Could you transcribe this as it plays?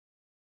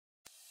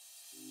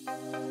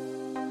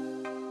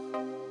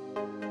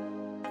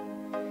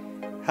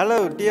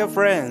Hello dear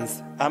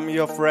friends, I'm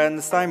your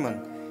friend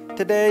Simon.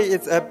 Today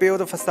is a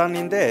beautiful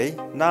sunny day.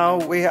 Now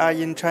we are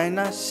in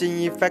China,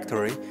 Xingyi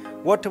factory.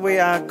 What we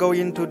are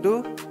going to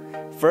do?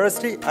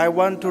 Firstly, I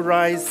want to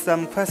raise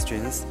some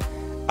questions.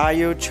 Are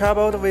you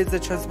troubled with the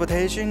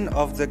transportation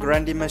of the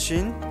grinding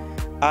machine?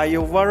 Are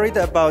you worried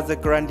about the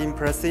grinding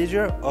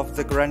procedure of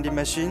the grinding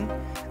machine?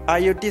 Are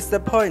you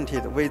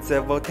disappointed with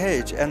the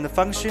voltage and the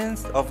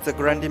functions of the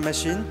grinding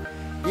machine?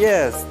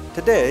 Yes,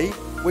 today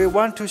we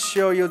want to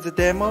show you the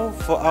demo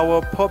for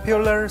our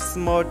popular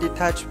small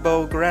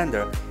detachable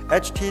grinder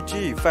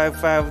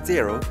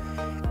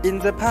HTG550. In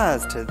the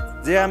past,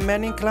 there are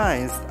many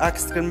clients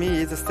asking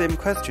me the same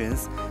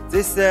questions.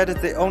 They said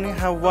they only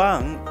have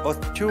one or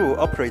two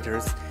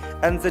operators,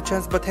 and the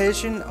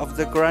transportation of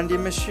the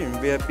grinding machine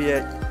will be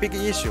a big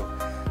issue.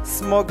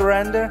 Small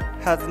grinder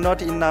has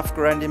not enough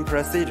grinding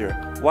procedure,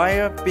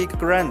 while big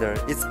grinder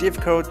is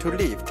difficult to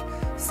lift.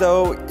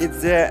 So,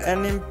 is there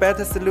any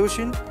better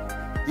solution?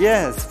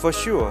 Yes, for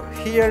sure.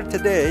 Here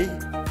today,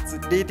 the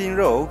leading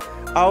role,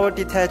 our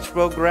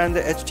detachable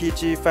grinder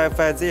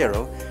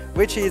HTG550,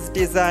 which is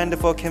designed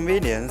for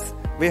convenience,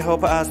 will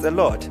help us a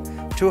lot.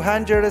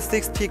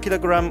 260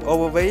 kg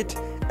overweight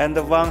and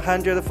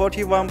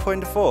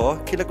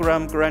 141.4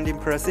 kg grinding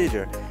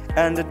procedure,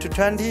 and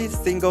 220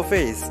 single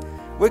phase.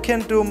 We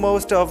can do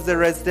most of the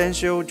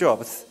residential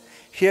jobs.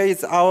 Here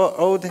is our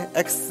old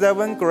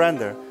X7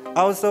 grinder,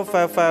 also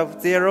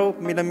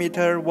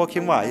 550mm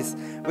working wise,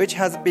 which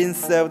has been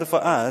served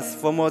for us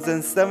for more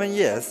than 7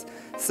 years.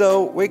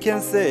 So we can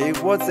say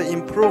what's the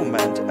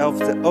improvement of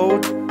the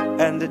old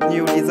and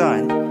new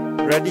design.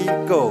 Ready,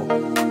 go!